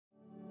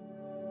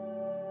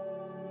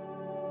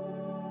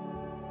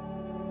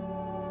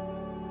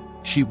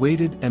She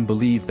waited and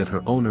believed that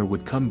her owner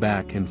would come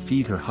back and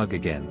feed her hug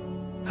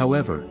again.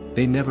 However,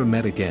 they never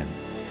met again.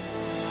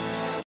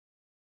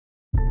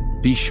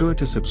 Be sure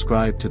to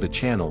subscribe to the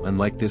channel and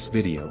like this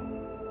video.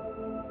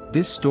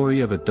 This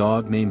story of a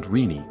dog named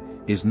Rini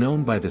is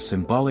known by the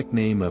symbolic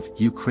name of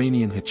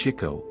Ukrainian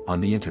Hachiko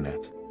on the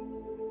internet.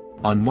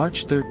 On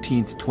March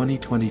 13,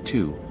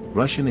 2022,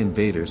 Russian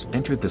invaders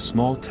entered the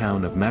small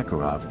town of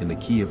Makarov in the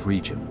Kyiv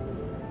region.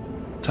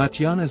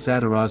 Tatyana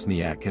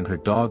Zadorozhnyak and her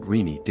dog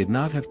Rini did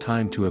not have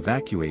time to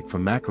evacuate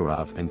from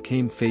Makarov and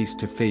came face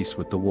to face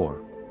with the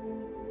war.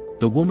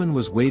 The woman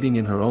was waiting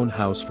in her own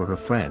house for her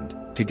friend,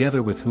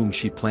 together with whom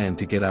she planned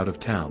to get out of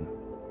town.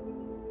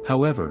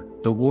 However,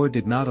 the war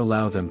did not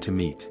allow them to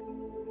meet.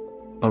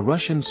 A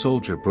Russian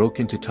soldier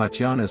broke into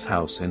Tatyana's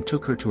house and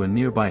took her to a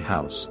nearby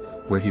house,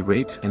 where he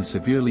raped and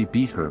severely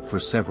beat her for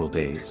several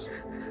days.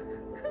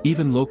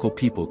 Even local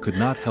people could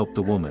not help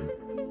the woman.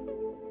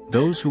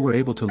 Those who were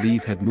able to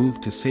leave had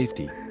moved to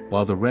safety,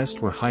 while the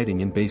rest were hiding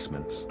in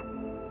basements.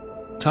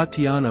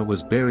 Tatyana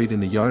was buried in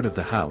the yard of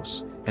the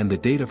house, and the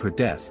date of her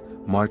death,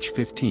 March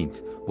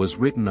 15th, was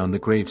written on the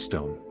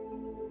gravestone.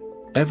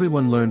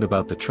 Everyone learned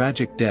about the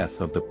tragic death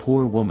of the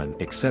poor woman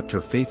except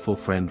her faithful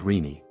friend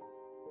Rini.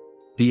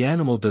 The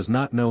animal does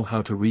not know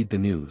how to read the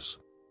news.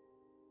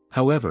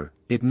 However,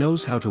 it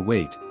knows how to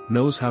wait,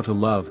 knows how to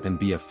love and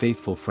be a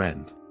faithful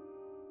friend.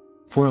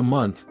 For a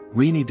month,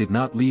 Rini did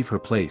not leave her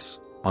place,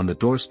 on the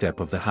doorstep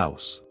of the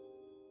house.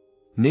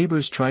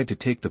 Neighbors tried to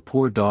take the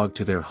poor dog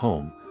to their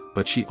home,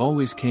 but she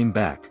always came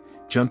back,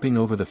 jumping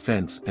over the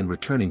fence and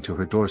returning to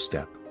her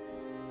doorstep.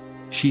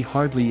 She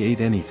hardly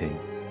ate anything.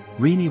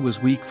 Rini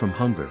was weak from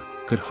hunger,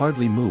 could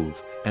hardly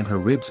move, and her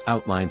ribs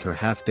outlined her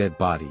half-dead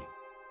body.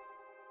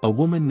 A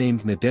woman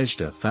named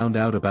Nadezhda found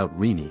out about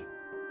Rini.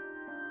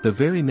 The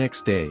very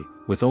next day,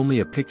 with only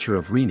a picture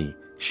of Rini,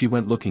 she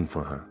went looking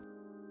for her.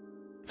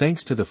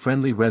 Thanks to the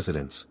friendly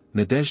residents,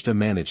 Nadezhda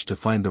managed to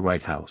find the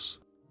right house.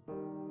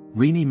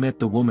 Rini met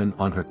the woman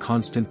on her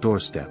constant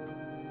doorstep.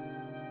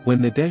 When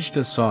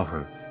Nadezhda saw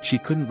her, she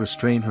couldn't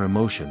restrain her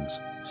emotions,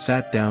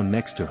 sat down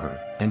next to her,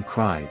 and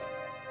cried.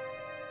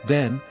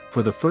 Then,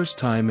 for the first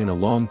time in a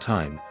long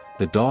time,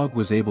 the dog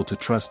was able to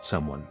trust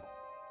someone.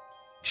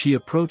 She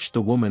approached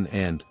the woman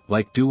and,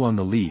 like dew on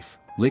the leaf,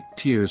 licked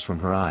tears from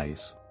her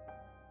eyes.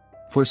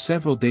 For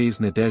several days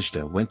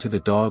Nadezhda went to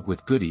the dog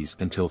with goodies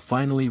until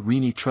finally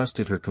Rini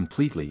trusted her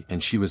completely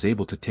and she was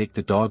able to take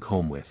the dog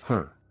home with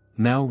her.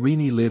 Now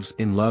Rini lives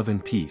in love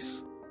and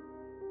peace.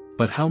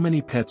 But how many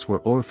pets were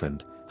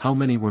orphaned, how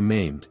many were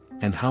maimed,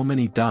 and how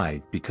many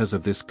died because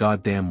of this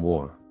goddamn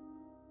war?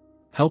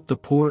 Help the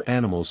poor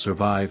animals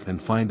survive and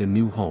find a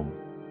new home.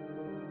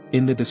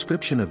 In the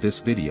description of this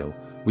video,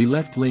 we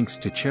left links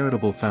to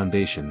charitable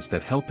foundations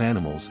that help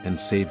animals and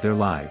save their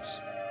lives.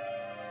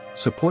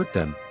 Support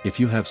them, if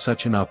you have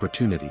such an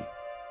opportunity.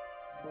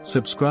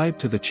 Subscribe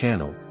to the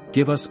channel,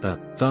 give us a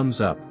thumbs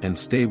up and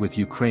stay with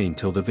Ukraine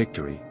till the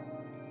victory.